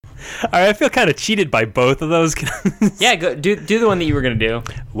All right, I feel kind of cheated by both of those. Yeah, go, do the one that you were going to do.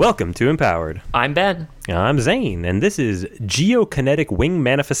 Welcome to Empowered. I'm Ben. I'm Zane, and this is Geokinetic Wing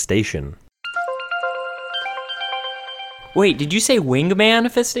Manifestation. Wait, did you say wing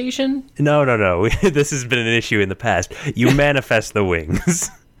manifestation? No. This has been an issue in the past. You manifest the wings.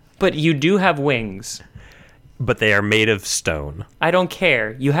 But you do have wings. But they are made of stone. I don't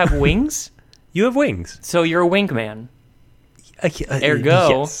care. You have wings? You have wings. So you're a wingman. Ergo.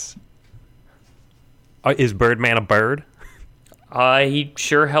 Yes. Is Birdman a bird? He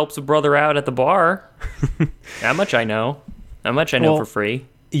sure helps a brother out at the bar. That much I know. That much I know for free.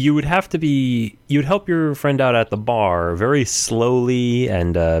 You'd help your friend out at the bar very slowly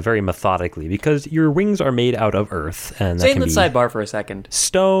and very methodically because your wings are made out of earth. And that Let's sidebar for a second.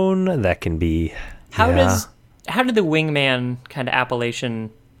 Stone, that can be... How did the wingman kind of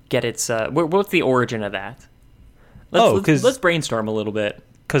appellation get its... what's the origin of that? Let's brainstorm a little bit.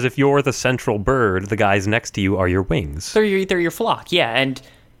 Because if you're the central bird, the guys next to you are your wings. They're your flock, yeah.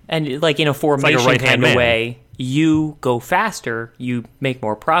 And like in a formation like a kind of way, you go faster, you make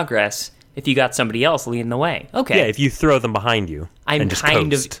more progress if you got somebody else leading the way. Okay. Yeah, if you throw them behind you I'm and just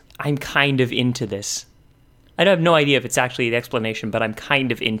coast. kind of into this. I have no idea if it's actually the explanation, but I'm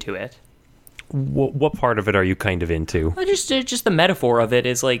kind of into it. What part of it are you kind of into? Well, just the metaphor of it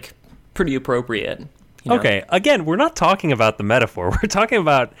is like pretty appropriate. You know? Okay, again, we're not talking about the metaphor. We're talking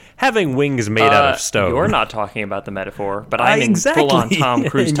about having wings made out of stone. You're not talking about the metaphor, but I'm in full-on Tom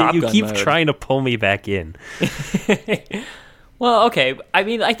Cruise Top Gun You keep mode. trying to pull me back in. Well, okay. I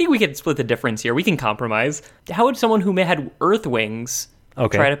mean, I think we can split the difference here. We can compromise. How would someone who had earth wings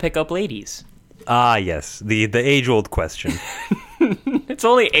try to pick up ladies? Ah, yes. The age-old question. It's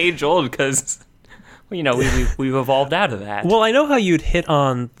only age-old because... You know, we've evolved out of that. Well, I know how you'd hit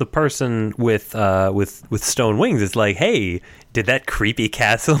on the person with stone wings. It's like, hey, did that creepy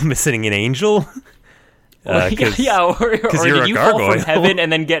castle missing an angel? Or did you fall gargoyle. from heaven and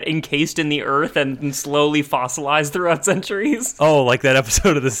then get encased in the earth and slowly fossilize throughout centuries? Oh, like that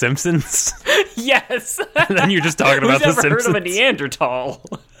episode of The Simpsons? Yes. And then you're just talking about The Simpsons. Who's ever heard of a Neanderthal?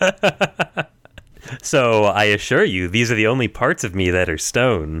 So I assure you, these are the only parts of me that are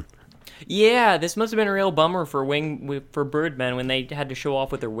stone. Yeah, this must have been a real bummer for birdmen when they had to show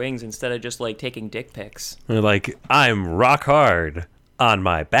off with their wings instead of just like taking dick pics. They're like, I'm rock hard on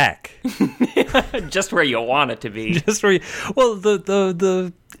my back. Just where you want it to be. Just where well,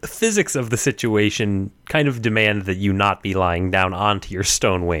 the physics of the situation kind of demand that you not be lying down onto your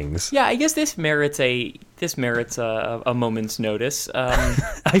stone wings. Yeah, I guess this merits a moment's notice. I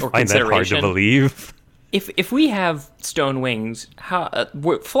find that hard to believe. If we have stone wings,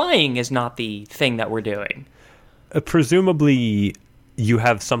 flying is not the thing that we're doing. Presumably, you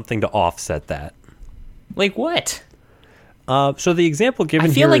have something to offset that. Like what? So the example given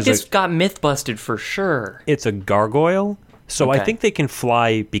here is... I feel like this got myth busted for sure. It's a gargoyle. So I think they can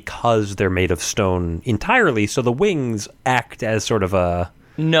fly because they're made of stone entirely, so the wings act as sort of a...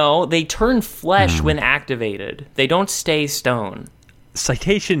 No, they turn flesh when activated. They don't stay stone.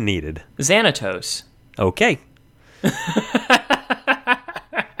 Citation needed. Xanatos. Okay.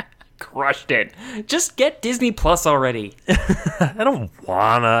 Crushed it. Just get Disney Plus already. I don't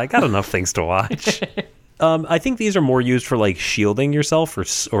wanna. I got enough things to watch. I think these are more used for like shielding yourself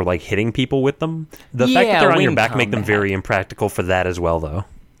or like hitting people with them. The fact that they're on your back make them very impractical for that as well, though.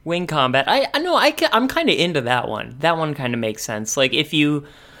 Wing combat. I'm kind of into that one. That one kind of makes sense. Like if you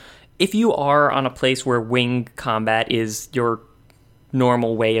are on a place where wing combat is your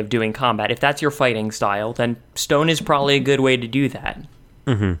normal way of doing combat, if that's your fighting style, then stone is probably a good way to do that.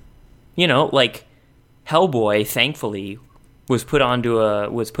 Mm-hmm. You know, like Hellboy, thankfully, was put onto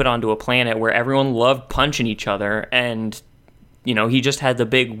a planet where everyone loved punching each other, and you know he just had the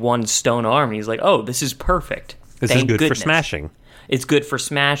big one stone arm, and he's like, "Oh, this is perfect. This is good for smashing." It's good for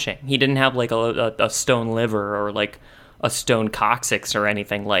smashing. He didn't have like a stone liver or like a stone coccyx or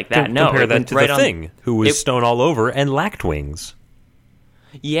anything like that. Compare that to the Thing, who was stone all over and lacked wings.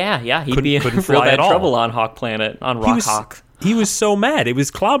 Yeah, he'd be in real bad trouble on Hawk Planet, on Rock Hawk. He was so mad. It was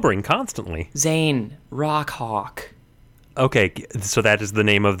clobbering constantly. Zane, Rock Hawk. Okay, so that is the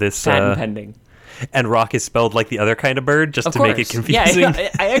name of this... Patent pending. And Rock is spelled like the other kind of bird, just to make it confusing? Yeah,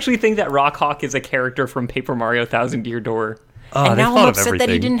 I actually think that Rock Hawk is a character from Paper Mario Thousand Year Door. Oh, and now I'm upset that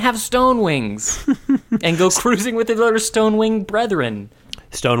he didn't have stone wings. And go cruising with his other stone wing brethren.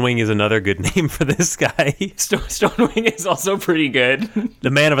 Stonewing is another good name for this guy. Stonewing is also pretty good. The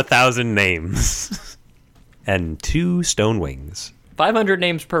man of 1,000 names. And 2 stone wings. 500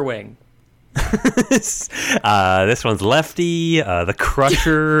 names per wing. This one's Lefty, the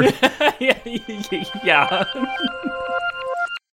Crusher. Yeah.